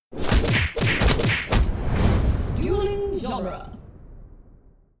genre.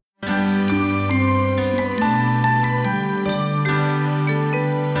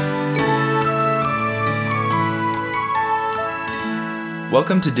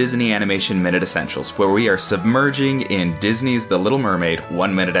 Welcome to Disney Animation Minute Essentials, where we are submerging in Disney's The Little Mermaid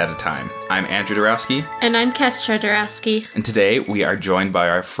 1 minute at a time. I'm Andrew Dorowski. And I'm Kestra Dorowski. And today we are joined by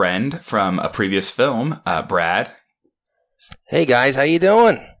our friend from a previous film, Brad. Hey guys, how you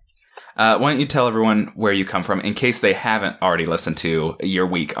doing? Why don't you tell everyone where you come from, in case they haven't already listened to your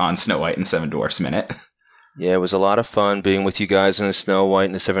week on Snow White and the Seven Dwarfs Minute. Yeah, it was a lot of fun being with you guys in the Snow White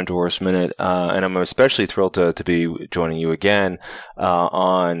and the Seven Dwarfs Minute, and I'm especially thrilled to be joining you again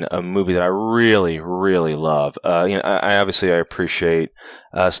on a movie that I really, really love. I appreciate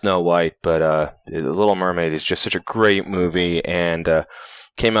Snow White, but The Little Mermaid is just such a great movie, and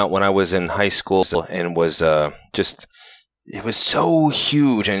came out when I was in high school and was it was so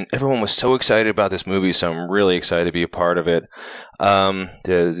huge, and everyone was so excited about this movie, so I'm really excited to be a part of it.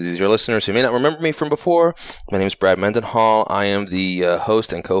 Your listeners who may not remember me from before, my name is Brad Mendenhall. I am the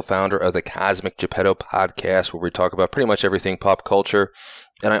host and co-founder of the Cosmic Geppetto podcast, where we talk about pretty much everything pop culture.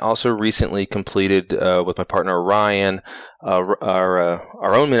 And I also recently completed, with my partner Ryan,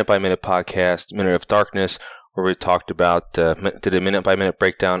 our own minute-by-minute podcast, Minute of Darkness, where we talked about, did a minute-by-minute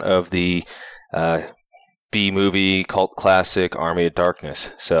breakdown of the B-movie cult classic Army of Darkness.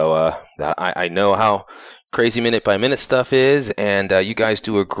 So I know how crazy minute-by-minute stuff is, and you guys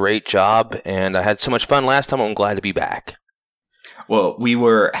do a great job, and I had so much fun last time. I'm glad to be back. Well, we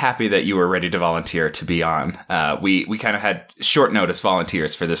were happy that you were ready to volunteer to be on. We kind of had short notice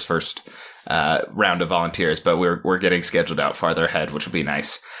volunteers for this first round of volunteers, but we're getting scheduled out farther ahead, which will be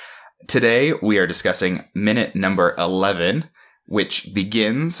nice. Today, we are discussing minute number 11, which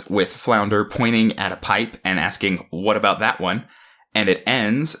begins with Flounder pointing at a pipe and asking, "What about that one?" And it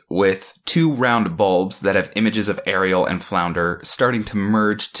ends with two round bulbs that have images of Ariel and Flounder starting to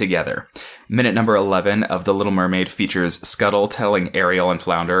merge together. Minute number 11 of The Little Mermaid features Scuttle telling Ariel and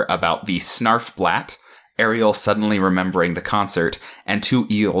Flounder about the Snarfblatt, Ariel suddenly remembering the concert, and two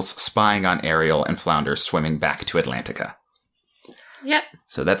eels spying on Ariel and Flounder swimming back to Atlantica. Yep.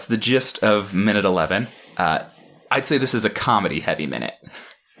 So that's the gist of minute 11. I'd say this is a comedy-heavy minute.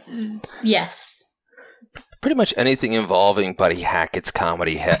 Yes. Pretty much anything involving Buddy Hackett's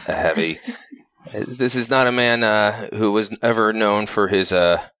comedy heavy. This is not a man who was ever known for his,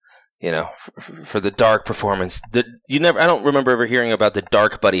 for the dark performance. I don't remember ever hearing about the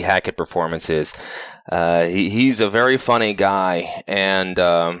dark Buddy Hackett performances. He's a very funny guy, and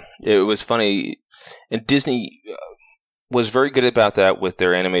it was funny. And Disney was very good about that with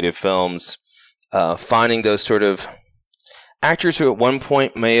their animated films. Finding those sort of actors who at one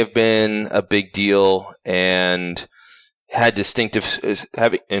point may have been a big deal and had distinctive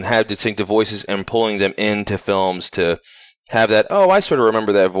voices, and pulling them into films to have that, oh, I sort of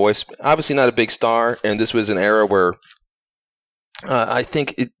remember that voice. Obviously not a big star, and this was an era where I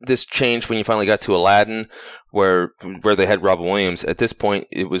think this changed when you finally got to Aladdin, where they had Robin Williams. At this point,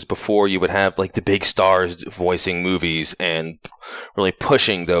 it was before you would have like the big stars voicing movies and really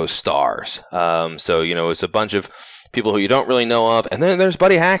pushing those stars. So it's a bunch of people who you don't really know of, and then there's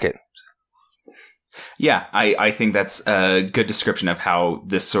Buddy Hackett. Yeah, I think that's a good description of how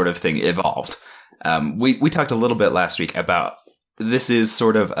this sort of thing evolved. We talked a little bit last week about this is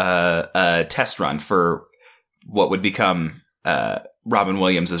sort of a test run for what would become Robin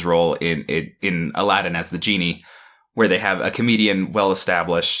Williams' role in Aladdin as the genie, where they have a comedian well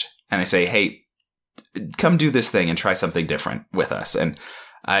established and they say, "Hey, come do this thing and try something different with us." And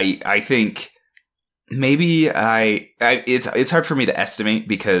I think maybe it's hard for me to estimate,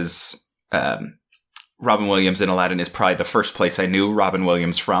 because Robin Williams in Aladdin is probably the first place I knew Robin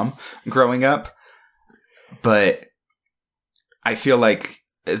Williams from growing up, but I feel like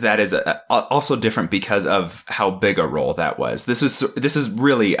that is also different because of how big a role that was. This is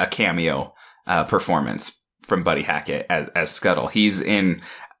really a cameo performance from Buddy Hackett as Scuttle. He's in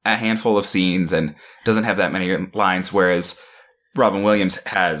a handful of scenes and doesn't have that many lines, whereas Robin Williams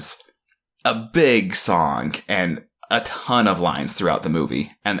has a big song and a ton of lines throughout the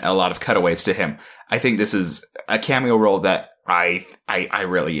movie and a lot of cutaways to him. I think this is a cameo role that I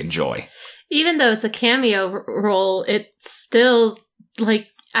really enjoy. Even though it's a cameo role, it's still like,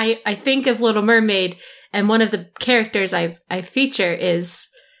 I think of Little Mermaid, and one of the characters I feature is,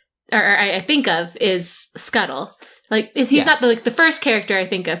 or I think of, is Scuttle. Like, he's not the first character I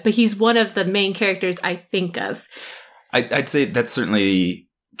think of, but he's one of the main characters I think of. I'd say that's certainly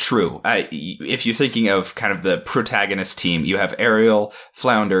true. If you're thinking of kind of the protagonist team, you have Ariel,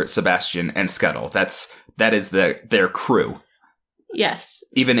 Flounder, Sebastian, and Scuttle. That is their crew. Yes.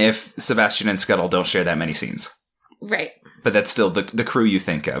 Even if Sebastian and Scuttle don't share that many scenes. Right. but that's still the crew you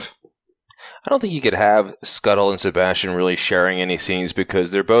think of. I don't think you could have Scuttle and Sebastian really sharing any scenes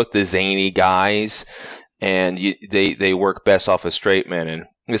because they're both the zany guys, and they work best off of straight men. And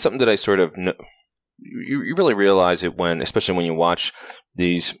it's something that I sort of know. You really realize it especially when you watch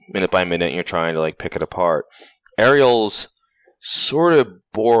these minute by minute and you're trying to like pick it apart. Ariel's sort of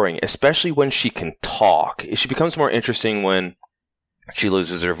boring, especially when she can talk. She becomes more interesting when she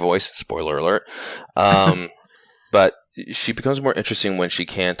loses her voice. Spoiler alert. But she becomes more interesting when she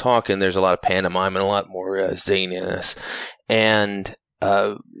can talk, and there's a lot of pantomime and a lot more zaniness. And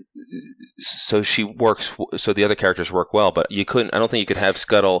so she works. So the other characters work well, but I don't think you could have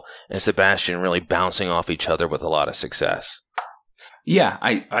Scuttle and Sebastian really bouncing off each other with a lot of success. Yeah,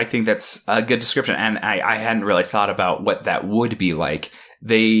 I think that's a good description, and I hadn't really thought about what that would be like.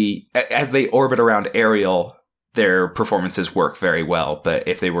 As they orbit around Ariel, their performances work very well, but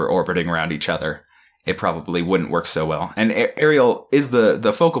if they were orbiting around each other, it probably wouldn't work so well. And Ariel is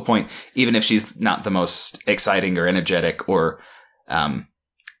the focal point, even if she's not the most exciting or energetic or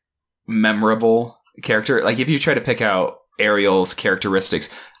memorable character. Like, if you try to pick out Ariel's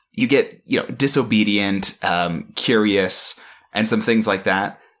characteristics, you get, disobedient, curious, and some things like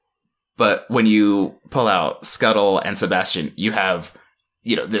that. But when you pull out Scuttle and Sebastian, you have,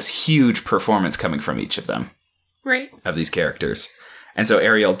 this huge performance coming from each of them. Right. Of these characters. And so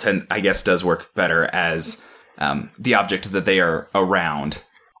Ariel, I guess, does work better as the object that they are around.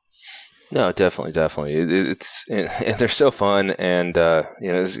 No, definitely. And they're so fun, and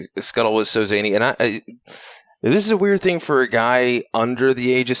Scuttle was so zany. And this is a weird thing for a guy under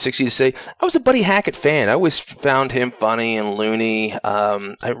the age of 60 to say. I was a Buddy Hackett fan. I always found him funny and loony.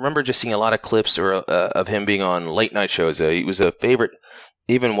 I remember just seeing a lot of clips of him being on late night shows. He was a favorite,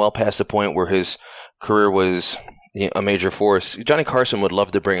 even well past the point where his career was a major force. Johnny Carson would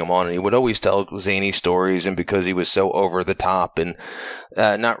love to bring him on, and he would always tell zany stories, and because he was so over the top and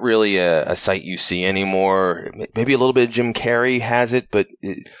not really a sight you see anymore. Maybe a little bit of Jim Carrey has it, but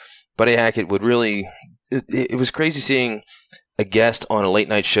Buddy Hackett would really... It was crazy seeing a guest on a late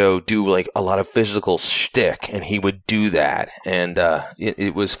night show do like a lot of physical shtick, and he would do that. And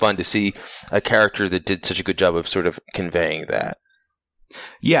it was fun to see a character that did such a good job of sort of conveying that.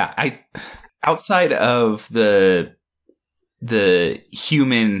 Yeah, outside of the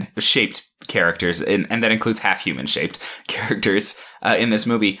human shaped characters, and that includes half human shaped characters in this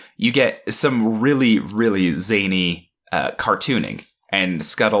movie, you get some really, really zany cartooning. And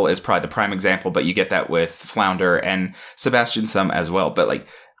Scuttle is probably the prime example, but you get that with Flounder and Sebastian some as well. But like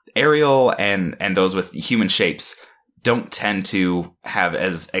Ariel and those with human shapes don't tend to have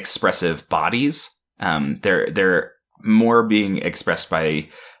as expressive bodies. They're more being expressed by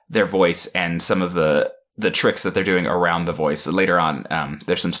their voice and some of the tricks that they're doing around the voice. Later on,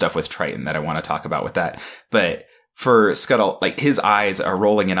 there's some stuff with Triton that I want to talk about with that. But for Scuttle, like, his eyes are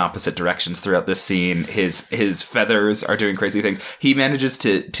rolling in opposite directions throughout this scene. His feathers are doing crazy things. He manages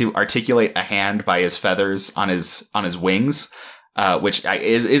to articulate a hand by his feathers on his wings, which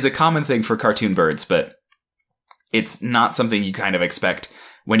is a common thing for cartoon birds, but it's not something you kind of expect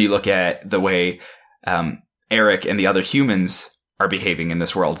when you look at the way Eric and the other humans are behaving in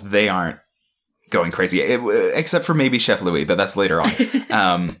this world. They aren't going crazy, except for maybe Chef Louis, but that's later on.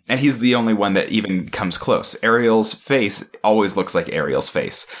 And he's the only one that even comes close. Ariel's face always looks like Ariel's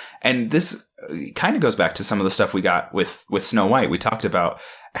face. And this kind of goes back to some of the stuff we got with Snow White. We talked about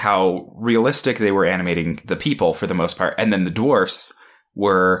how realistic they were animating the people for the most part. And then the dwarfs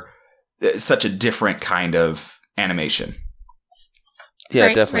were such a different kind of animation. Yeah,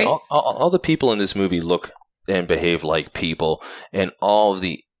 right, definitely. Right. All the people in this movie look and behave like people, and all of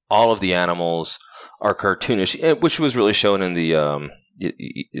the animals are cartoonish, which was really shown in the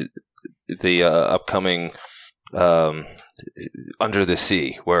upcoming Under the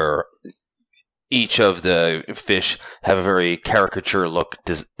Sea, where each of the fish have a very caricature look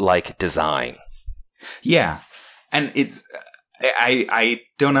like design. Yeah, and it's I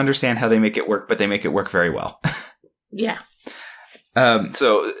don't understand how they make it work, but they make it work very well. Yeah.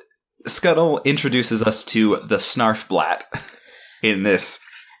 So Scuttle introduces us to the Snarfblatt in this.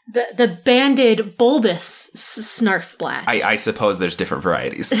 The banded bulbous Snarfblatt. I suppose there's different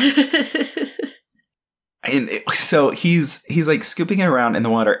varieties. And so he's like scooping it around in the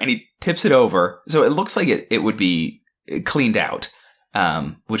water, and he tips it over. So it looks like it would be cleaned out,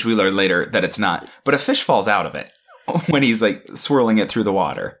 which we learn later that it's not. But a fish falls out of it when he's like swirling it through the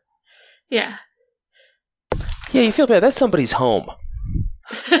water. Yeah. Yeah, you feel bad. That's somebody's home.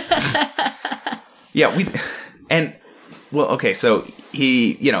 Yeah, okay, so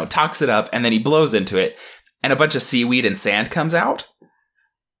he, talks it up, and then he blows into it, and a bunch of seaweed and sand comes out.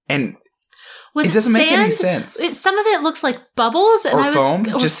 And Was It doesn't sand? make any sense. Some of it looks like bubbles, and Or I was foam?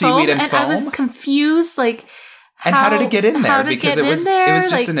 or Just foam, seaweed and I was foam? confused. Like, And how did it get in there? to Because get it was in there?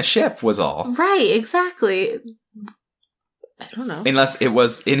 just Like, in a ship, was all. right, exactly. I don't know. Unless it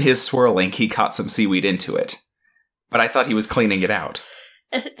was in his swirling, he caught some seaweed into it. But I thought he was cleaning it out.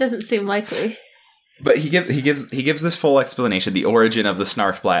 It doesn't seem likely. But he gives this full explanation, the origin of the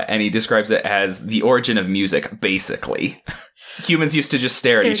Snarfblatt, and he describes it as the origin of music, basically. Humans used to just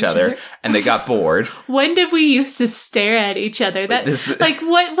stare at each other, and they got bored. When did we used to stare at each other? That like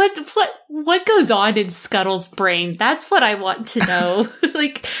what goes on in Scuttle's brain? That's what I want to know.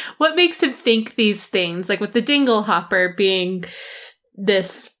 Like, what makes him think these things? Like with the Dinglehopper being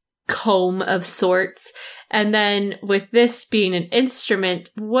this comb of sorts, and then with this being an instrument,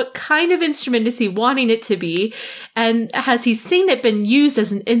 what kind of instrument is he wanting it to be? And has he seen it been used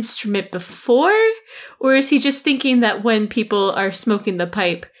as an instrument before? Or is he just thinking that when people are smoking the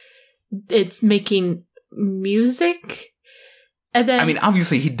pipe, it's making music? And then, I mean,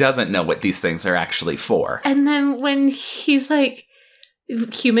 obviously he doesn't know what these things are actually for. And then when he's like,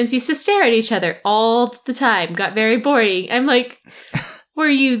 humans used to stare at each other all the time, got very boring. I'm like, were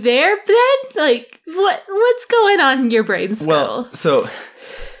you there then? Like, what's going on in your brain, Scuttle? Well, so,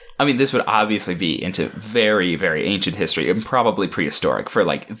 I mean, this would obviously be into very, very ancient history and probably prehistoric for,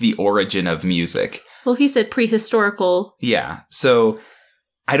 like, the origin of music. Well, he said prehistorical. Yeah, so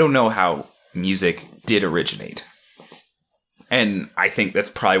I don't know how music did originate. And I think that's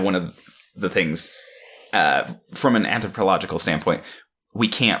probably one of the things, from an anthropological standpoint, we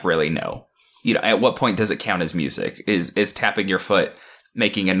can't really know. You know, at what point does it count as music? Is tapping your foot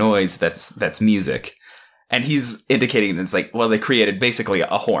making a noise that's music? And he's indicating that it's like, well, they created basically a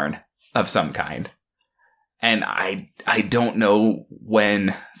horn of some kind. And I don't know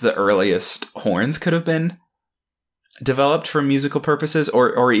when the earliest horns could have been developed for musical purposes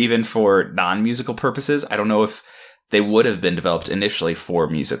or even for non-musical purposes. I don't know if they would have been developed initially for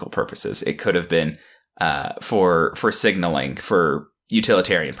musical purposes. It could have been for signaling, for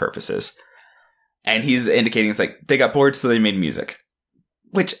utilitarian purposes. And he's indicating it's like they got bored, so they made music,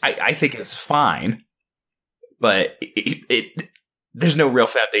 which I think is fine, but there's no real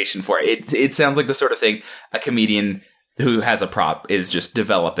foundation for it. It sounds like the sort of thing a comedian who has a prop is just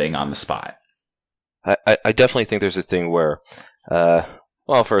developing on the spot. I definitely think there's a thing where,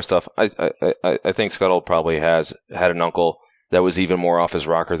 well, first off, I think Scuttle probably has had an uncle that was even more off his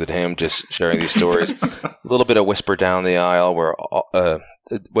rocker than him, just sharing these stories. A little bit of whisper down the aisle,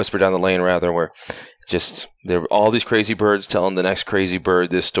 whisper down the lane rather, where just there are all these crazy birds telling the next crazy bird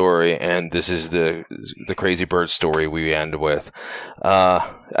this story, and this is the crazy bird story we end with.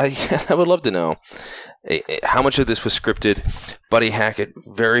 I would love to know how much of this was scripted. Buddy Hackett,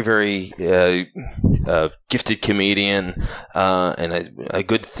 very, very gifted comedian, and a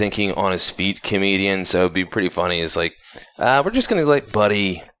good thinking on his feet comedian. So it'd be pretty funny. Is like, we're just gonna let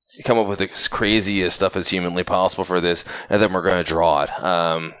Buddy come up with as crazy as stuff as humanly possible for this, and then we're going to draw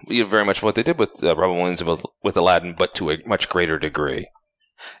it. Very much what they did with Robin Williams with Aladdin, but to a much greater degree.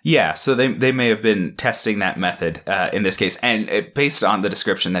 Yeah, so they may have been testing that method in this case, and based on the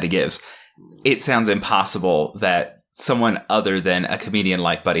description that he gives, it sounds impossible that someone other than a comedian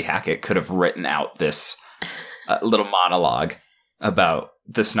like Buddy Hackett could have written out this little monologue about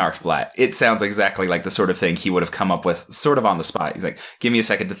the Snarfblatt. It sounds exactly like the sort of thing he would have come up with sort of on the spot. He's like, give me a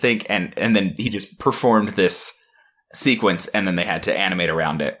second to think, and then he just performed this sequence, and then they had to animate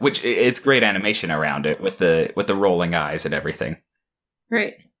around it, which it's great animation around it with the rolling eyes and everything.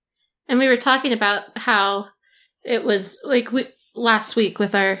 Right. And we were talking about how it was like last week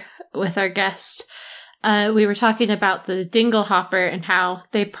with our guest, we were talking about the Dinglehopper and how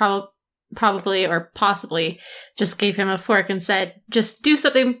they probably or possibly just gave him a fork and said, just do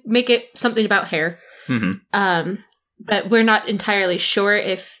something, make it something about hair. Mm-hmm. But we're not entirely sure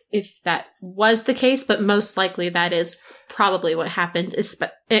if that was the case, but most likely that is probably what happened,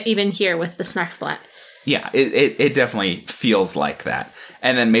 even here with the Snarfblatt. Yeah, it definitely feels like that.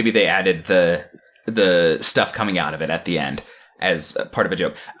 And then maybe they added the stuff coming out of it at the end as part of a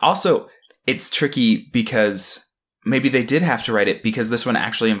joke. Also, it's tricky because maybe they did have to write it because this one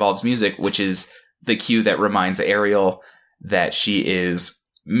actually involves music, which is the cue that reminds Ariel that she is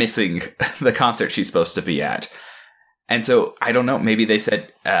missing the concert she's supposed to be at. And so, I don't know, maybe they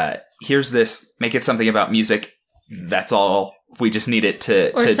said, here's this, make it something about music. That's all. We just need it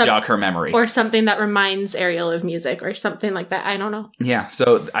to jog her memory. Or something that reminds Ariel of music or something like that. I don't know. Yeah,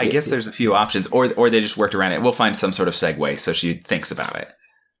 so I guess there's a few options. Or they just worked around it. We'll find some sort of segue so she thinks about it.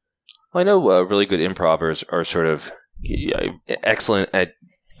 Well, I know really good improvers are sort of excellent at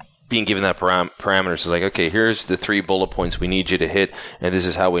being given that parameters. It's like, okay, here's the 3 bullet points we need you to hit, and this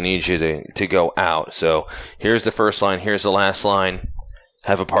is how we need you to go out. So here's the first line, here's the last line,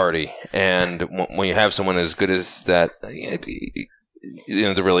 have a party. And when you have someone as good as that,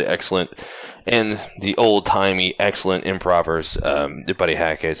 they're really excellent. And the old-timey excellent improvers, Buddy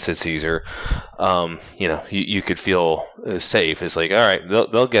Hackett, Sid Caesar, you could feel safe. It's like, all right,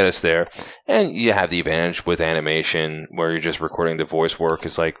 they'll get us there. And you have the advantage with animation where you're just recording the voice work.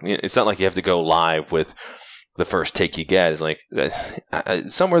 It's like, it's not like you have to go live with the first take you get. It's like,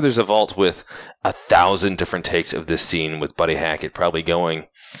 somewhere there's a vault with 1,000 different takes of this scene with Buddy Hackett probably going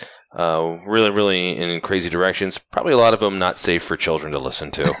really, really in crazy directions. Probably a lot of them not safe for children to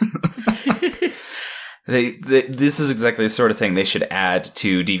listen to. This is exactly the sort of thing they should add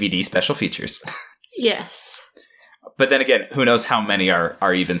to DVD special features. Yes. But then again, who knows how many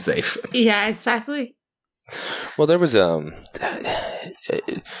are even safe? Yeah, exactly. Well, there was the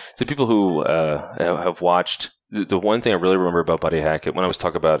people who have watched. The one thing I really remember about Buddy Hackett, when I was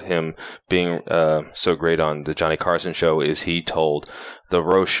talking about him being so great on the Johnny Carson show, is he told the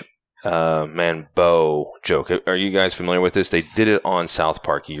Roche Mambo joke. Are you guys familiar with this? They did it on South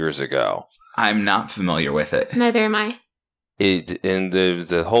Park years ago. I'm not familiar with it. Neither am I. And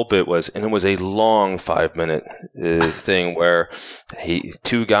the whole bit was, and it was a long 5-minute thing where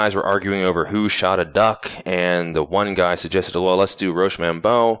 2 guys were arguing over who shot a duck, and the one guy suggested, well, let's do Roche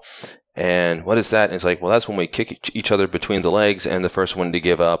Mambo. And what is that? And it's like, well, that's when we kick each other between the legs, and the first one to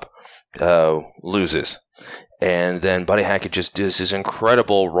give up loses. And then Buddy Hackett just does this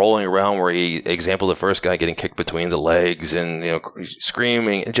incredible rolling around where he example the first guy getting kicked between the legs and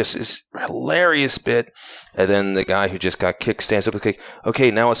screaming. It just is hilarious bit. And then the guy who just got kicked stands up and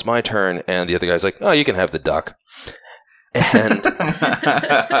okay, now it's my turn. And the other guy's like, oh, you can have the duck. And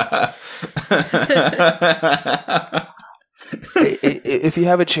if you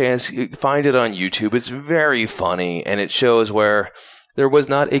have a chance, find it on YouTube. It's very funny, and it shows where there was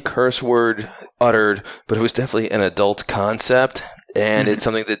not a curse word uttered, but it was definitely an adult concept. And it's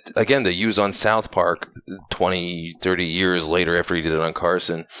something that, again, they use on South Park 20, 30 years later after he did it on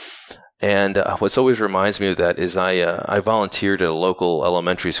Carson. And what always reminds me of that is I volunteered at a local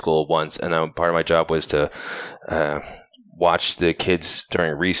elementary school once, and part of my job was to watch the kids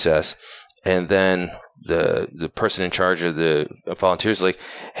during recess. And then the person in charge of the volunteers is like,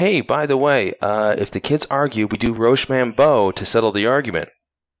 hey, by the way, if the kids argue, we do Roche Mambo to settle the argument.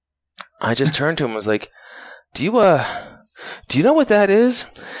 I just turned to him and was like, do you know what that is?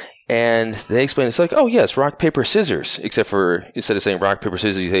 And they explained, it's like, oh, yes, rock, paper, scissors, except for instead of saying rock, paper,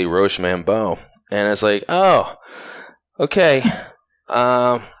 scissors, you say Roche Mambo. And it's like, oh, okay,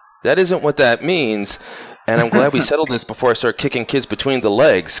 that isn't what that means. And I'm glad we settled this before I start kicking kids between the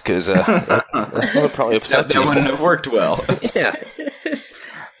legs, because that would probably upset people. That wouldn't have worked well. Yeah.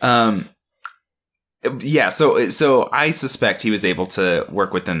 Yeah, so I suspect he was able to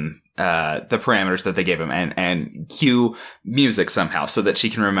work within the parameters that they gave him and cue music somehow so that she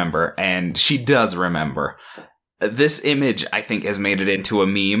can remember, and she does remember. This image, I think, has made it into a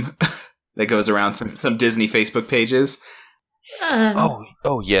meme that goes around some Disney Facebook pages. Scuttle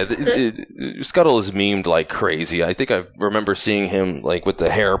is memed like crazy. I think I remember seeing him like with the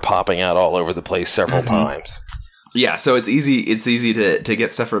hair popping out all over the place several times. Yeah, so it's easy to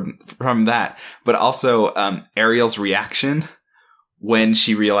get stuff from that, but also Ariel's reaction when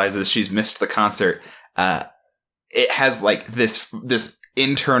she realizes she's missed the concert. It has like this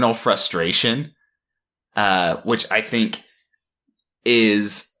internal frustration, which I think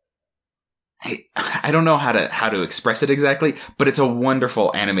is, I don't know how to express it exactly, but it's a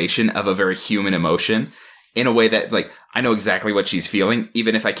wonderful animation of a very human emotion in a way that's like, I know exactly what she's feeling,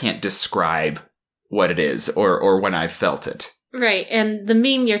 even if I can't describe what it is or when I've felt it. Right. And the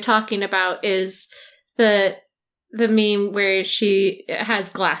meme you're talking about is the meme where she has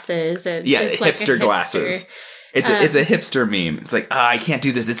glasses and it's like hipster glasses. It's a hipster meme. It's like, I can't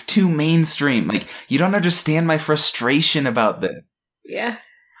do this. It's too mainstream. Like, you don't understand my frustration about this. Yeah.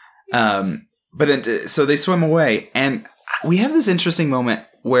 But then, so they swim away, and we have this interesting moment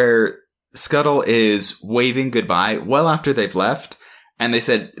where Scuttle is waving goodbye well after they've left, and they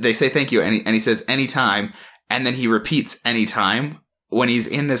say thank you, and he says anytime, and then he repeats anytime when he's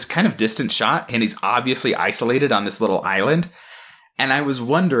in this kind of distant shot, and he's obviously isolated on this little island. And I was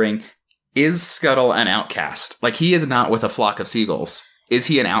wondering, is Scuttle an outcast? Like, he is not with a flock of seagulls. Is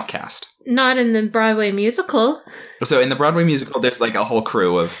he an outcast? Not in the Broadway musical. So in the Broadway musical, there's like a whole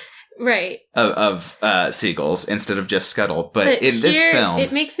crew of seagulls instead of just Scuttle. But in this film,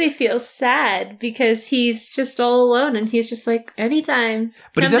 it makes me feel sad because he's just all alone, and he's just like, anytime,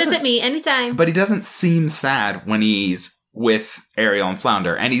 come visit me anytime. But he doesn't seem sad when he's with Ariel and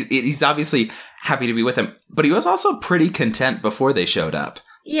Flounder, and he's obviously happy to be with him, but he was also pretty content before they showed up.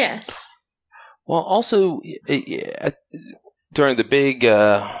 Yes. Well, also during the big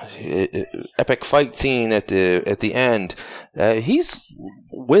epic fight scene at the end, he's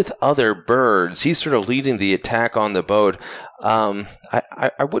with other birds. He's sort of leading the attack on the boat.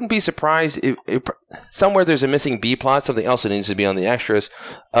 I wouldn't be surprised if somewhere there's a missing B plot, something else that needs to be on the extras,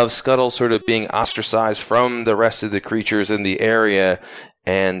 of Scuttle sort of being ostracized from the rest of the creatures in the area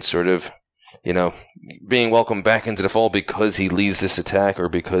and sort of, being welcomed back into the fold because he leads this attack or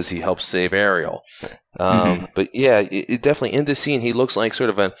because he helps save Ariel. But yeah, it definitely in this scene he looks like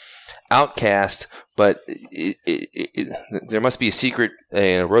sort of an outcast, but there must be a secret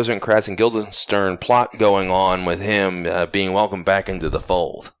Rosencrantz and Guildenstern plot going on with him being welcomed back into the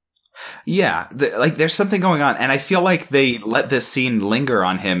fold. Yeah, there's something going on, and I feel like they let this scene linger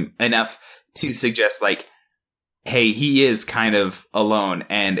on him enough to suggest, like, hey, he is kind of alone,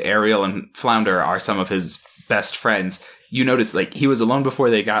 and Ariel and Flounder are some of his best friends. You notice, like, he was alone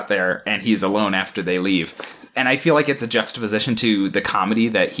before they got there, and he's alone after they leave. And I feel like it's a juxtaposition to the comedy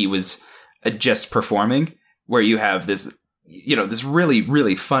that he was just performing, where you have this, this really,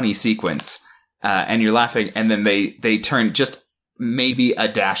 really funny sequence, and you're laughing, and then they turn just maybe a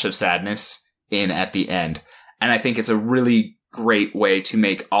dash of sadness in at the end. And I think it's a really great way to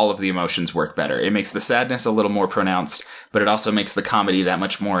make all of the emotions work better. It makes the sadness a little more pronounced, but it also makes the comedy that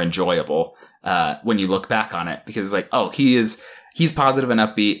much more enjoyable when you look back on it, because like, oh, he's positive and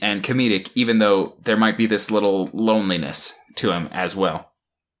upbeat and comedic, even though there might be this little loneliness to him as well.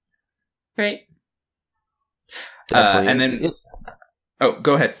 Right. And then,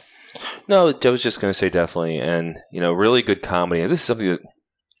 go ahead. No, I was just going to say definitely, and really good comedy. And this is something that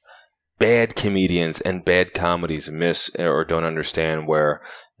bad comedians and bad comedies miss or don't understand, where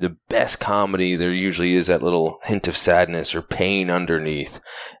the best comedy, there usually is that little hint of sadness or pain underneath.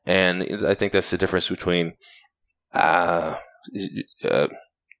 And I think that's the difference between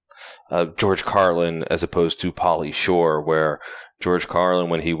George Carlin as opposed to Pauly Shore, where George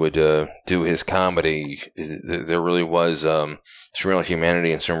Carlin, when he would do his comedy, there really was some real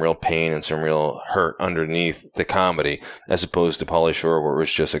humanity and some real pain and some real hurt underneath the comedy, as opposed to Pauly Shore, where it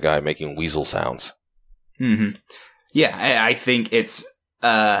was just a guy making weasel sounds. Mm-hmm. Yeah, I think it's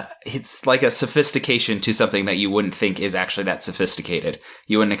like a sophistication to something that you wouldn't think is actually that sophisticated.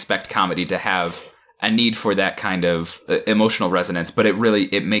 You wouldn't expect comedy to have a need for that kind of emotional resonance, but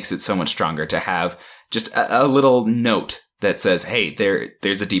it makes it so much stronger to have just a little note that says, hey,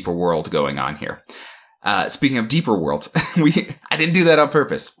 there's a deeper world going on here. Speaking of deeper worlds, I didn't do that on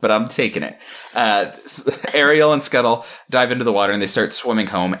purpose, but I'm taking it. Ariel and Scuttle dive into the water and they start swimming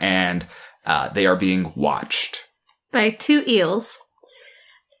home, and they are being watched by two eels.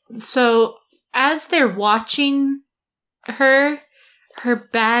 So as they're watching her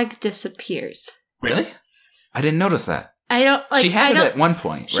bag disappears. Really? I didn't notice that. I don't like. She had it at one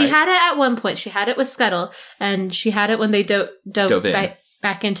point. She had it at one point. She had it with Scuttle, and she had it when they dove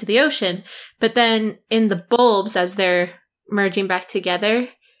back into the ocean. But then in the bulbs, as they're merging back together,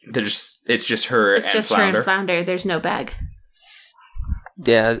 it's just her. It's and just Flounder. her and Flounder. There's no bag.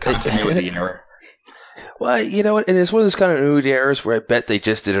 Yeah, continuity error. Well, you know what? And it's one of those kind of continuity errors where I bet they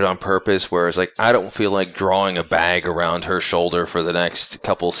just did it on purpose. Where it's like, I don't feel like drawing a bag around her shoulder for the next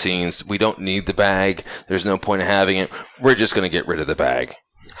couple scenes. We don't need the bag. There's no point in having it. We're just going to get rid of the bag.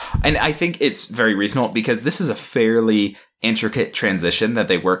 And I think it's very reasonable, because this is a fairly intricate transition that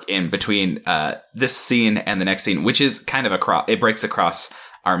they work in between this scene and the next scene, which is kind of it breaks across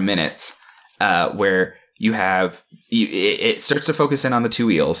our minutes, where you have it starts to focus in on the two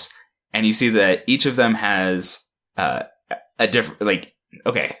eels. And you see that each of them has a different, like,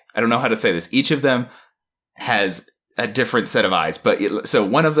 okay, I don't know how to say this. Each of them has a different set of eyes. So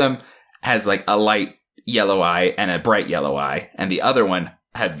one of them has like a light yellow eye and a bright yellow eye. And the other one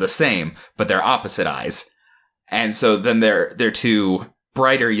has the same, but they're opposite eyes. And so then their two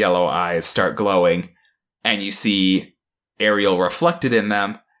brighter yellow eyes start glowing. And you see Ariel reflected in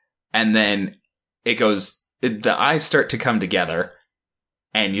them. And then the eyes start to come together.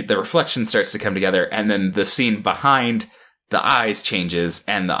 And the reflection starts to come together, and then the scene behind the eyes changes,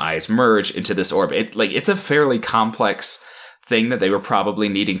 and the eyes merge into this orb. It's a fairly complex thing that they were probably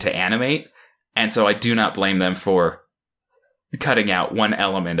needing to animate, and so I do not blame them for cutting out one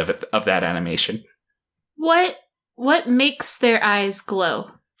element of that animation. What makes their eyes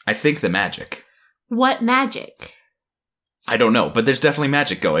glow? I think the magic. What magic? I don't know, but there's definitely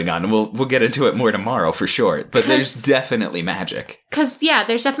magic going on. We'll get into it more tomorrow for sure. But there's definitely magic. Because, yeah,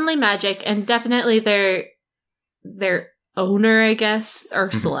 there's definitely magic, and definitely their owner, I guess,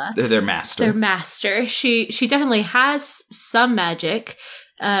 Ursula. Their master. Their master. She definitely has some magic,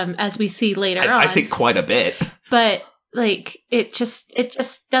 as we see later on. I think quite a bit. But like it just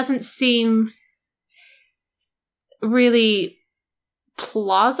doesn't seem really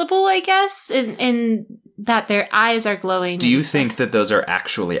plausible, I guess, in that their eyes are glowing. Do you think that those are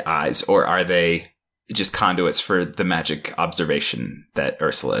actually eyes, or are they just conduits for the magic observation that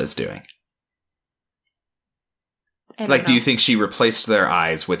Ursula is doing? Like, do you think she replaced their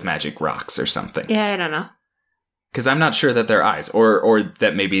eyes with magic rocks or something? Yeah, I don't know. Because I'm not sure that they're eyes, or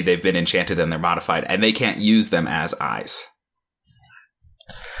that maybe they've been enchanted and they're modified, and they can't use them as eyes.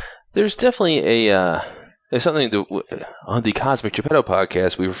 There's definitely there's something on the Cosmic Geppetto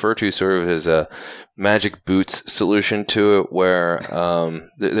podcast we refer to sort of as a magic boots solution to it, where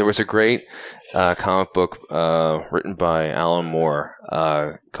there was a great comic book written by Alan Moore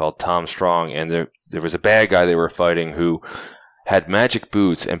called Tom Strong, and there was a bad guy they were fighting who had magic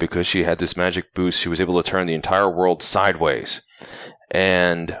boots, and because she had this magic boots, she was able to turn the entire world sideways.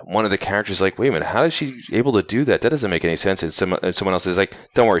 And one of the characters is like, wait a minute, how is she able to do that? That doesn't make any sense. And someone else is like,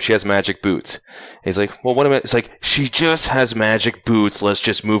 don't worry, she has magic boots. And he's like, well, what am I? It's like, she just has magic boots. Let's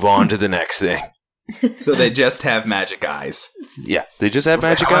just move on to the next thing. So they just have magic eyes. Yeah, they just have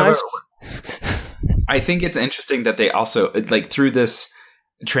magic eyes. I think it's interesting that they also, like, through this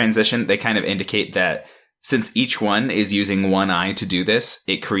transition, they kind of indicate that since each one is using one eye to do this,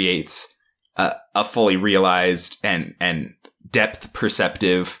 it creates a fully realized and depth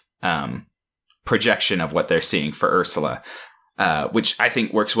perceptive projection of what they're seeing for Ursula, which I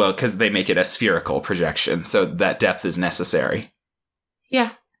think works well because they make it a spherical projection, so that depth is necessary.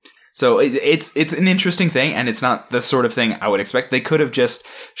 Yeah. So it's an interesting thing, and it's not the sort of thing I would expect. They could have just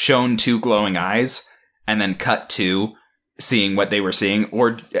shown two glowing eyes and then cut to seeing what they were seeing,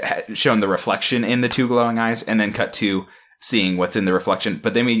 or shown the reflection in the two glowing eyes and then cut to seeing what's in the reflection.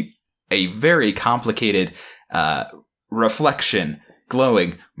 But they made a very complicated reflection,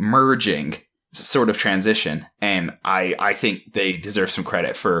 glowing, merging sort of transition, and I think they deserve some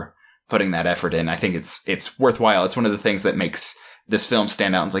credit for putting that effort in. I think it's worthwhile. It's one of the things that makes this film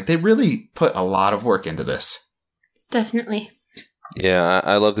stand out. It's like they really put a lot of work into this. Definitely. Yeah,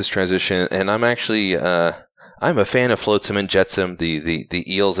 I love this transition, and I'm actually I'm a fan of Flotsam and Jetsam, the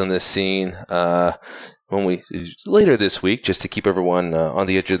eels in this scene. When we later this week, just to keep everyone on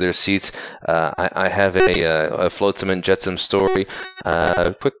the edge of their seats, I have a Flotsam and Jetsam story.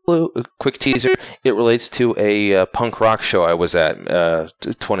 Quick teaser. It relates to a punk rock show I was at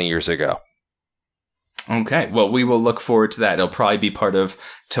 20 years ago. Okay, well, we will look forward to that. It'll probably be part of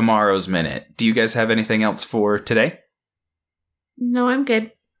tomorrow's Minute. Do you guys have anything else for today? No, I'm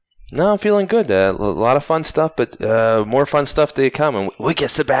good. No, I'm feeling good. A lot of fun stuff, but more fun stuff to come. And we get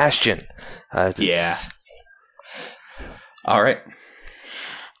Sebastian. Yeah. All right.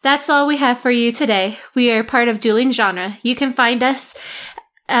 That's all we have for you today. We are part of Dueling Genre. You can find us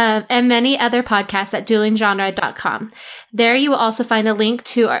and many other podcasts at duelinggenre.com. There you will also find a link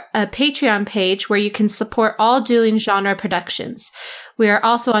to a Patreon page where you can support all Dueling Genre productions. We are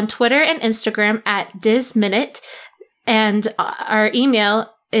also on Twitter and Instagram at DizMinute, and our email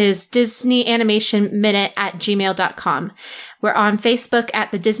is DisneyAnimationMinute@gmail.com. We're on Facebook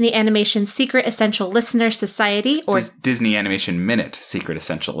at the Disney Animation Secret Essential Listener Society, or Disney Animation Minute Secret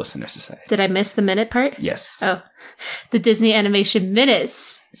Essential Listener Society. Did I miss the minute part? Yes. Oh, the Disney Animation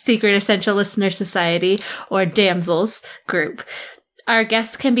Minutes Secret Essential Listener Society, or DAMSELS group. Our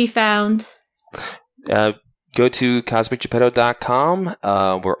guests can be found. Go to CosmicGeppetto.com.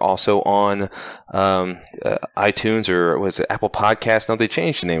 We're also on iTunes, or was it Apple Podcasts? No, they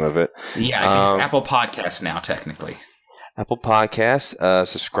changed the name of it. Yeah, I think it's Apple Podcasts now, technically. Apple Podcasts.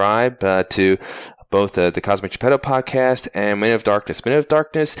 Subscribe to both the Cosmic Geppetto podcast and Minute of Darkness. Minute of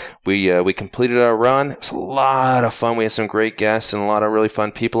Darkness, we completed our run. It was a lot of fun. We had some great guests and a lot of really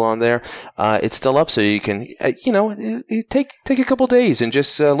fun people on there. It's still up, so you can, take a couple days and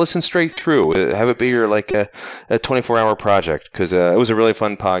just listen straight through. Have it be your like a 24-hour project, because it was a really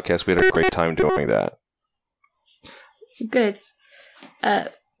fun podcast. We had a great time doing that. Good.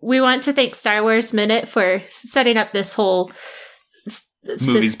 We want to thank Star Wars Minute for setting up this whole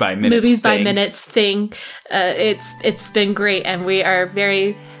Movies by Minutes thing. It's been great, and we are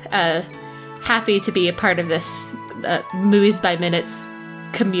very happy to be a part of this Movies by Minutes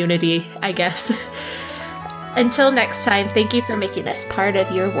community, I guess. Until next time, thank you for making us part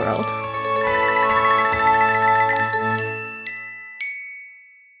of your world.